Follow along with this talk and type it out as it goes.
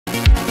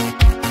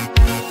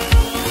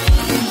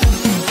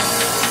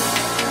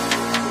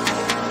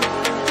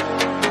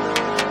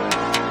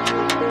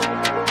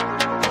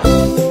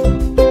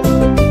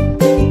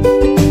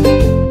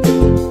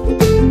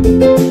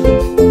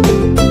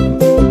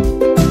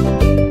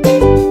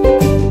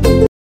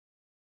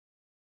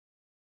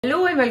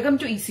welcome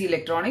to EC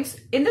Electronics.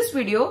 In this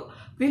video,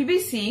 we'll be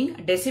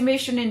seeing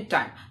decimation in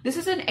time. This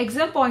is an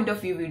exam point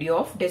of view video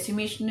of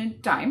decimation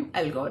in time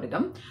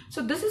algorithm.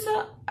 So this is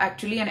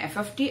actually an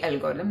FFT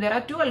algorithm. There are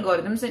two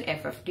algorithms in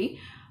FFT,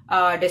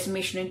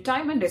 decimation in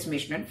time and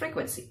decimation in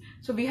frequency.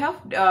 So we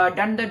have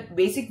done the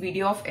basic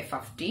video of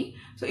FFT.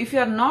 So if you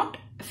are not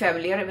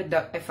familiar with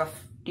the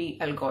FFT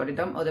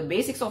algorithm or the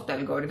basics of the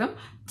algorithm,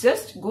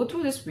 just go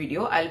through this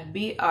video. I'll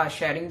be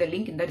sharing the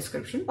link in the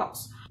description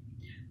box.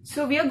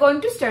 So we are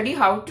going to study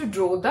how to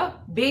draw the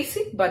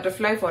basic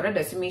butterfly for a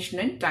decimation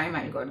in time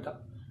algorithm.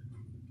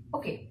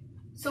 Okay,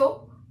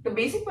 so the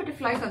basic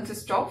butterfly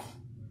consists of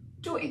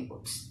two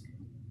inputs.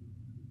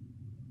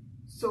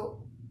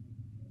 So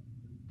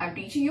I'm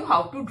teaching you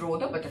how to draw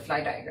the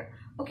butterfly diagram.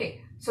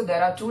 Okay, so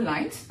there are two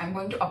lines. I'm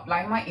going to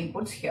apply my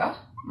inputs here.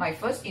 My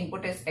first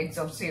input is x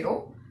of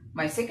 0.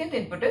 My second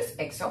input is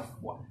x of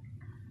 1.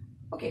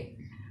 Okay,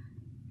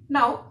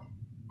 now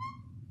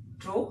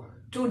draw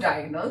two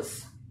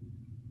diagonals.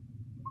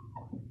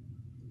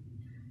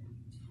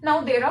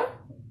 Now there are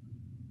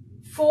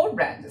 4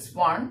 branches,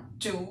 1,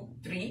 2,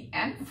 3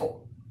 and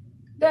 4.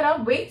 There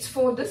are weights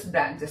for this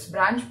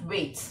branch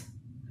weights.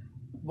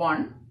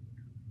 1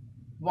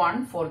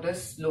 for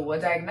this lower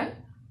diagonal,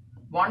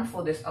 1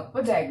 for this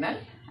upper diagonal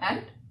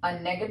and a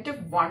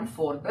 -1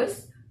 for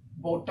this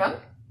bottom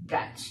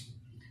branch.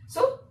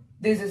 So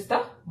this is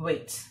the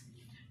weights.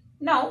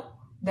 Now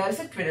there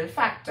is a twiddle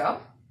factor.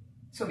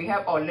 So we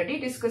have already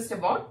discussed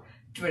about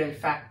twiddle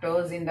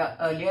factors in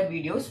the earlier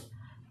videos.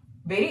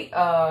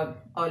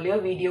 Earlier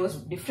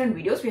videos, different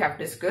videos we have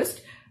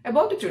discussed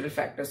about the twiddle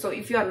factor. So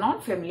if you are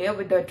not familiar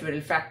with the twiddle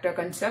factor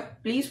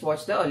concept, please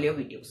watch the earlier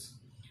videos.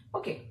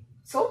 Okay,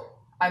 so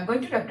I'm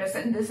going to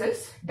represent this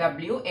as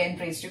Wn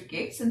raised to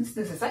k, since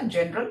this is a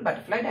general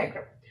butterfly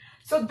diagram.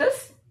 So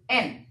this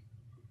n,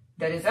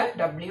 there is a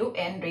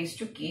Wn raised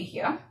to k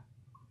here.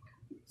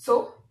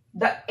 So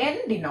the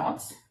n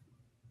denotes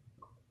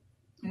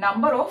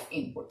number of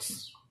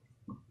inputs.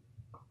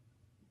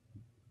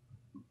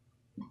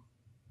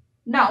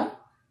 Now,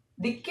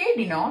 the k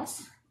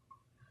denotes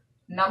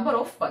number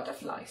of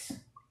butterflies.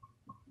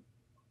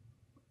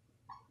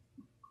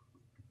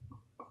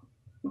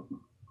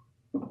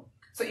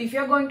 So if you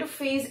are going to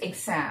face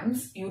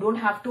exams, you don't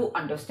have to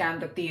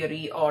understand the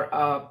theory or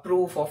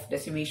proof of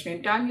decimation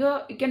in time.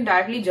 You can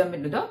directly jump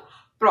into the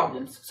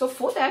problems. So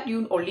for that,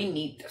 you only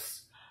need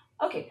this.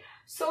 Okay,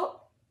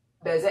 so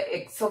there's a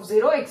x of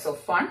 0, x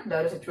of 1.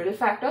 There is a twiddle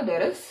factor.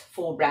 There is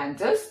 4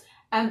 branches.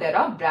 And there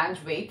are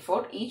branch weight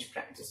for each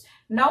branches.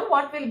 Now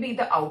what will be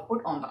the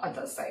output on the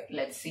other side?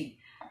 Let's see.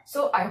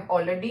 So I have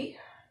already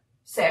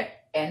said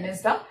n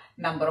is the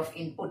number of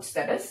inputs.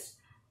 That is,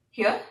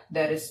 here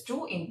there is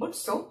 2 inputs.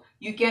 So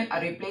you can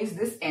replace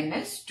this n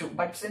as 2.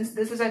 But since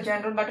this is a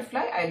general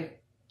butterfly, I'll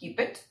keep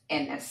it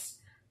n as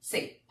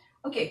same.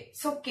 Okay,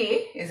 so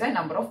k is a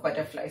number of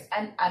butterflies.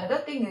 And another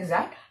thing is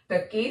that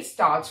the k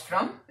starts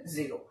from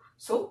 0.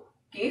 So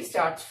k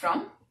starts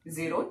from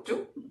 0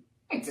 to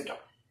etc.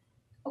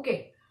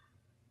 Okay,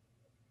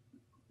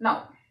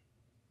 now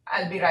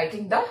I'll be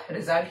writing the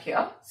result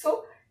here.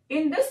 So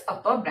in this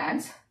upper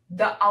branch,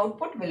 the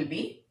output will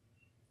be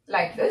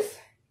like this: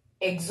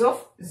 x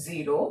of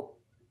 0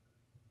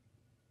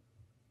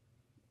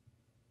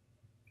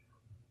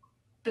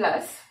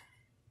 plus,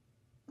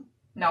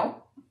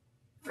 now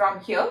from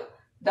here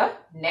the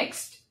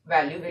next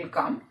value will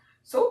come.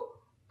 So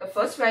the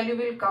first value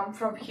will come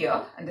from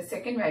here and the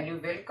second value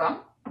will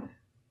come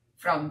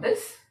from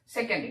this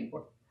second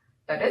input.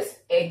 That is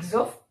x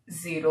of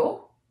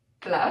 0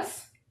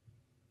 plus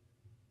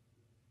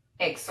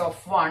x of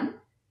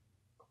 1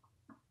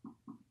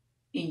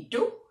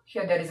 into,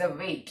 here there is a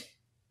weight,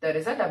 there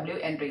is a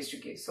Wn raised to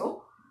k.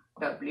 So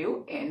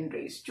Wn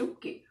raised to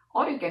k,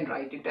 or you can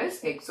write it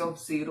as x of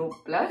 0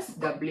 plus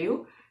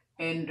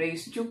Wn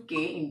raised to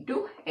k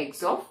into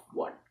x of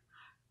 1.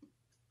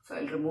 So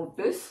I'll remove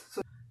this.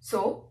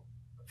 So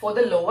for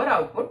the lower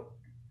output,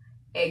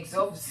 x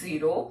of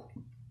 0,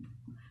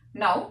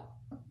 now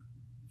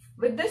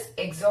with this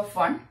x of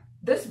 1,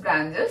 this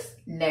branch is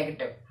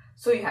negative.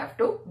 So you have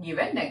to give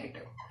a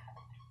negative,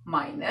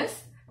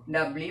 minus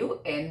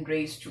Wn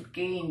raised to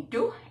k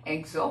into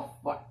x of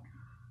 1.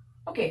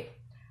 Okay,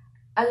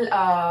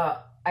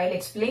 I'll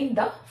explain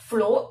the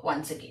flow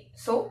once again.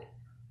 So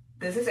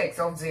this is x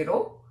of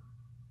 0.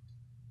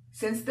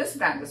 Since this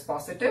branch is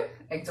positive,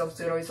 x of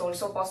 0 is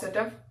also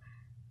positive,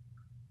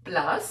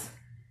 plus,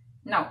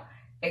 now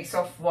x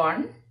of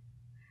 1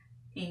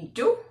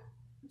 into,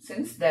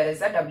 since there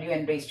is a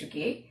Wn raised to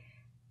k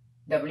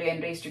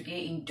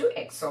into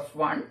x of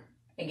 1,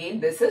 again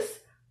this is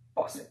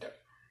positive.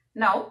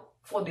 Now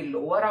for the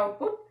lower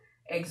output,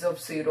 x of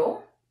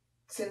 0,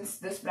 since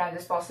this branch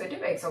is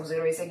positive, x of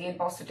 0 is again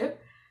positive.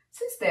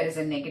 Since there is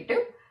a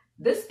negative,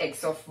 this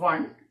x of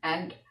 1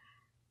 and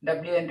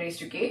Wn raised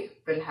to k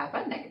will have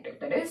a negative,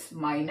 that is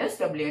minus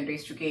Wn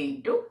raised to k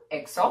into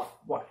x of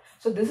 1.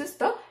 So this is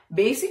the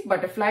basic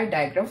butterfly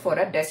diagram for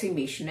a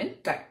decimation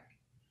in time.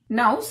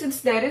 Now,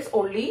 since there is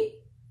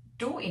only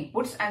 2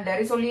 inputs and there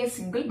is only a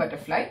single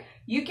butterfly,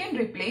 you can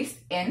replace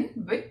n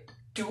with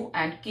 2. 2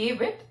 and k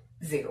with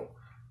 0.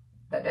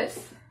 That is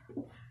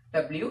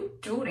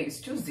W2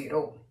 raised to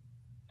 0.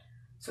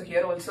 So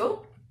here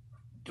also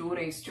 2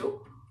 raised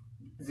to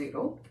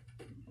 0,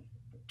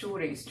 2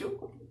 raised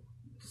to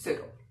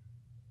 0.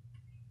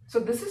 So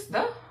this is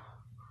the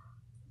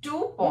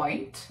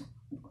 2-point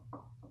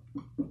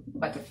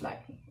butterfly.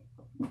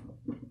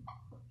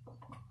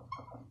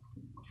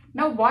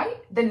 Now why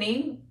the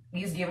name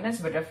is given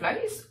as butterfly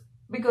is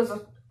because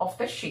of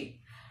the shape.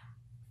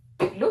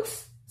 It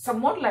looks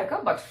somewhat like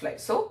a butterfly.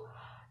 So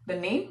the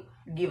name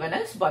given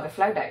as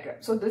butterfly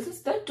diagram. So this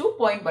is the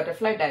 2-point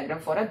butterfly diagram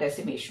for a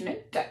decimation in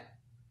time.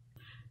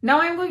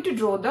 Now I am going to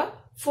draw the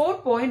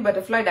 4-point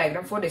butterfly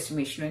diagram for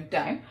decimation in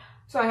time.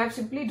 So I have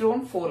simply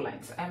drawn 4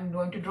 lines. I am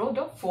going to draw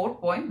the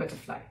 4-point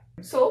butterfly.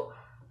 So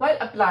while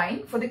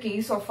applying for the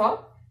case of a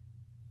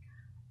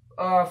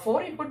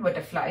 4-input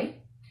butterfly,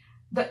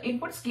 the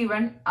inputs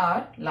given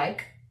are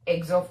like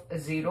x of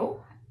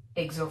 0,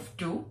 x of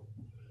 2,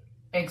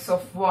 x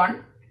of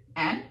 1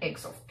 and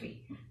x of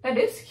 3. That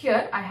is,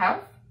 here I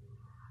have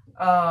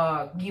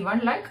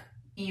given like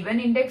even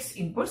index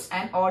inputs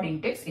and odd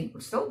index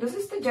inputs. So this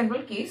is the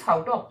general case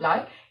how to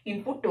apply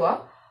input to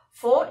a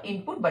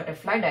 4-input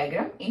butterfly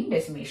diagram in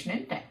decimation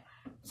in time.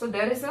 So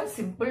there is a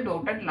simple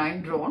dotted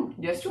line drawn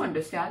just to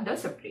understand the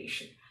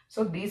separation.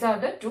 So these are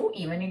the 2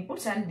 even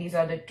inputs and these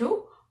are the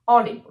 2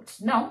 odd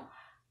inputs. Now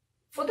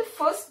for the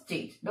first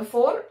stage, the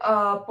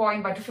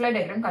 4-point butterfly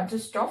diagram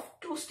consists of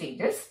 2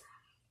 stages.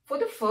 For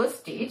the first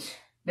stage,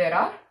 there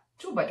are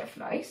 2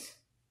 butterflies.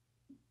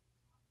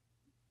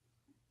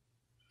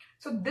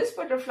 So this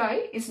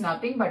butterfly is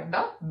nothing but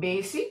the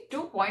basic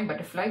 2-point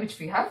butterfly which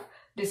we have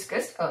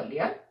discussed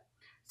earlier.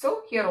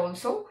 So here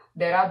also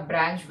there are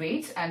branch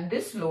weights and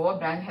this lower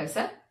branch has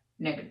a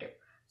negative.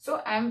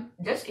 So I am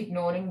just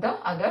ignoring the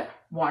other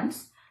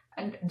ones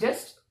and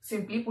just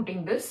simply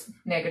putting this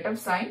negative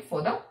sign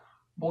for the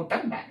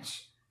bottom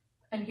branch.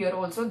 And here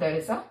also there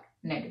is a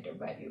negative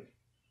value.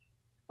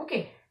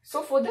 Okay,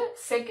 so for the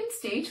second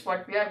stage,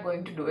 what we are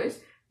going to do is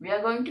we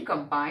are going to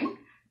combine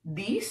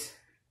these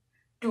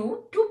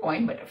 2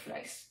 2-point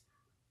butterflies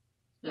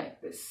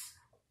like this.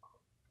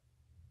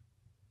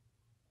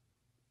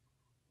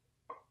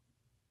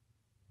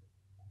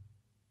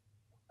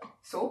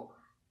 So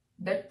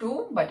the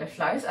 2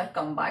 butterflies are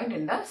combined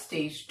in the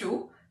stage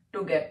 2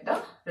 to get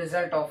the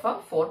result of a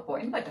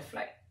 4-point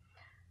butterfly.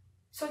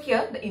 So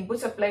here the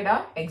inputs applied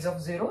are x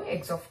of 0,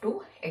 x of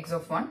 2, x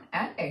of 1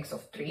 and x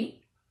of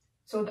 3.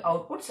 So the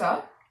outputs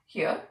are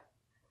here.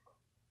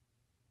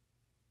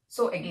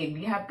 So again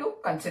we have to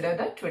consider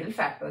the twiddle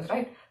factors,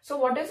 right? So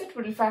what is the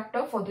twiddle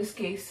factor for this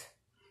case?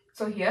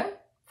 So here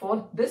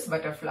for this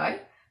butterfly,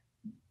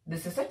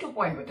 this is a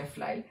 2-point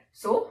butterfly.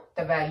 So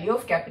the value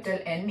of capital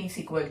N is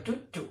equal to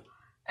 2.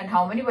 And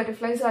how many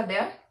butterflies are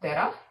there?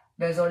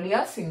 There's only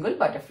a single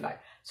butterfly.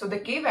 So the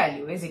k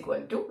value is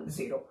equal to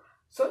 0.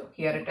 So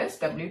here it is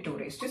W2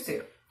 raised to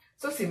 0.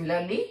 So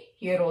similarly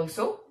here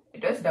also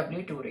it is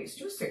W2 raised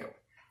to 0.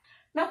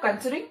 Now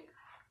considering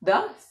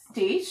the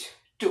stage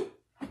 2.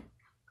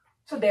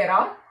 So there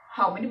are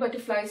how many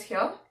butterflies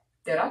here?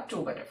 There are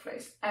 2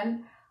 butterflies.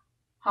 And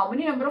how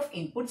many number of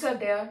inputs are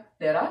there?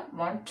 There are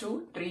 1,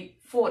 2, 3,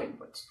 4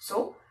 inputs.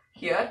 So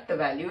here the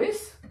value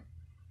is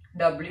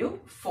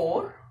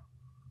W4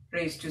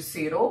 raised to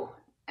 0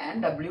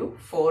 and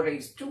W4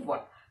 raised to 1.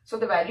 So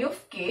the value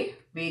of k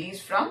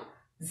varies from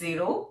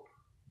 0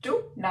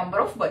 to number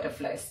of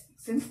butterflies.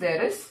 Since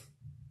there is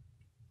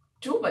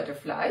 2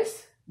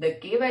 butterflies, the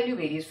k value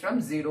varies from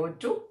 0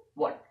 to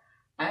 1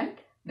 and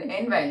the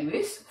n value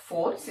is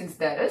 4 since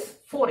there is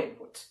 4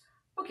 inputs.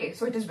 Okay,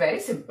 so it is very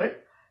simple.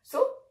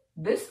 So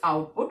this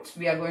output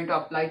we are going to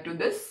apply to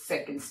this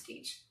second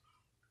stage.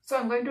 So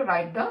I'm going to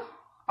write the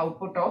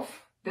output of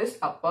this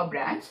upper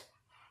branch.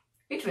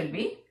 It will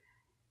be,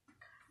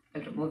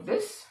 I'll remove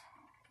this.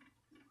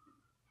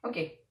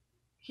 Okay,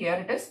 here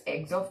it is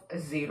x of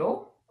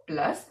 0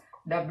 plus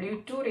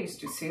W2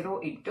 raised to 0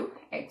 into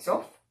x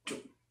of 2.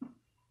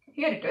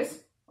 Here it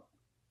is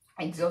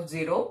x of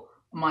 0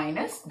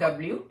 minus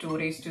W2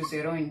 raised to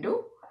 0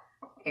 into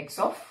x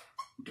of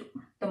 2.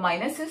 The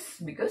minus is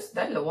because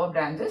the lower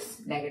branch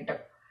is negative.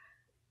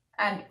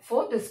 And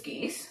for this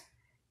case,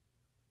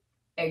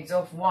 x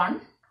of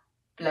 1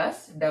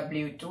 plus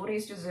W2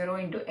 raised to 0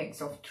 into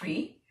x of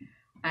 3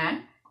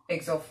 and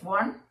x of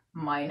 1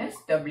 minus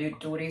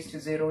W2 raised to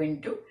 0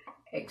 into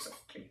x of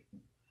 3.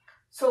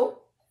 So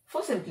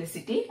for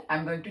simplicity,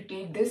 I'm going to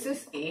take this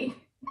is A,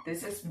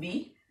 this is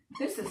B,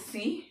 this is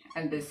C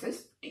and this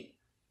is D.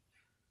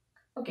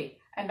 Okay,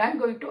 and I'm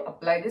going to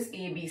apply this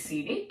A, B,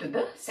 C, D to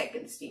the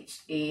second stage.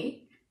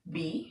 A,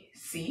 B,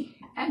 C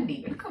and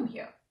D will come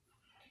here.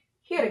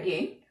 Here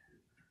again,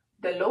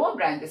 the lower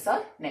branches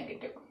are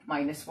negative,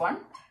 -1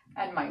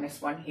 and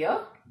 -1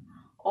 here.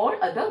 All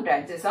other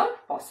branches are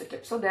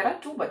positive. So there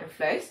are 2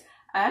 butterflies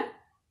and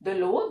the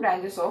lower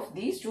branches of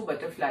these 2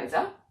 butterflies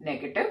are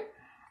negative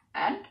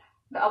and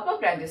the upper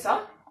branches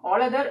are,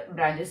 all other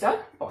branches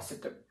are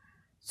positive.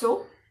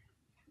 So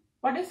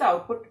what is the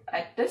output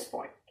at this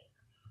point?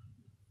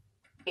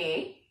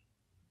 A,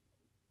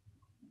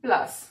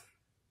 plus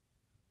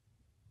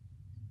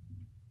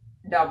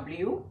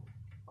W4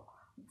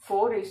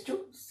 raised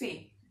to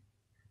C.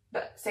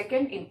 The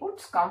second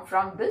inputs come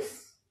from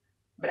this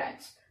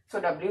branch.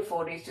 So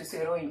W4 raised to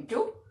 0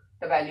 into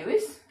the value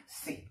is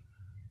C.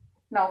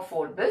 Now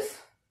for this,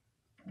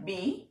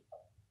 B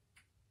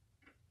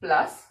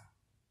plus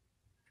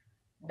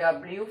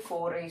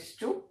W4 raised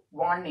to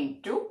 1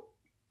 into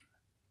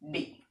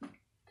D.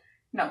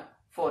 Now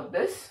for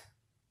this,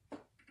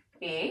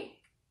 A,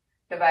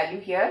 the value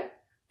here,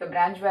 the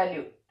branch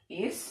value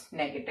is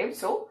negative.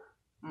 So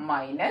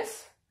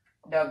minus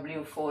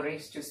W4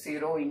 raised to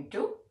 0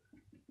 into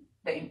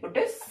the input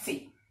is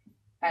C.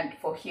 And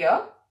for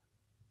here,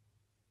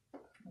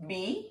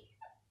 B,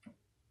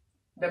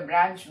 the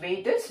branch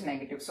weight is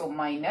negative. So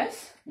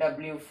minus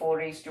W4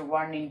 raised to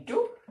 1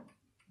 into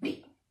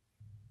D.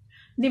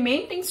 The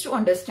main things to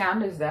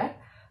understand is that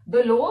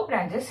the lower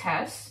branches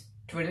has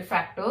 12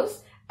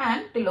 factors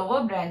and the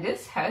lower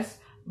branches has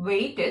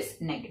weight is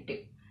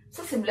negative.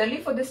 So similarly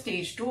for the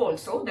stage 2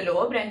 also, the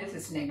lower branches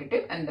is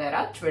negative and there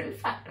are 12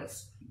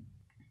 factors.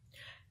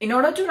 In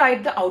order to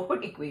write the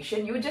output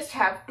equation, you just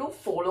have to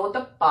follow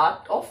the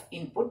path of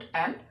input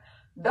and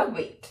the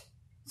weight.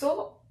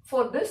 So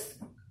for this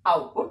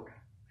output,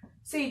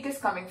 see, it is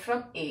coming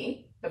from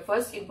A. The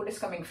first input is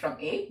coming from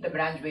A. The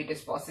branch weight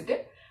is positive.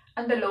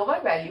 And the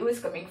lower value is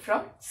coming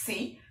from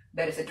C.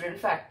 There is a 12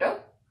 factor.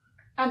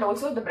 And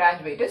also the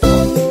branch weight is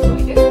positive. So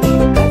it is A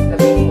plus the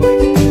weight for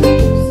it is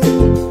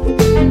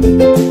and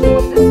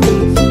for this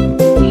case,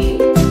 A,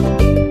 the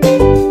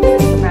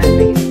branch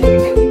weight is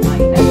negative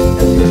minus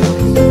the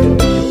weight for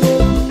it is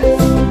 0.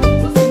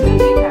 So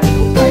similarly, we have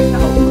to write the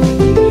output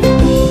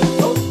equation.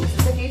 So this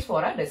is the case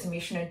for our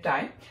decimation in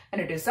time,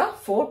 and it is a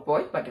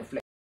 4-point butterfly.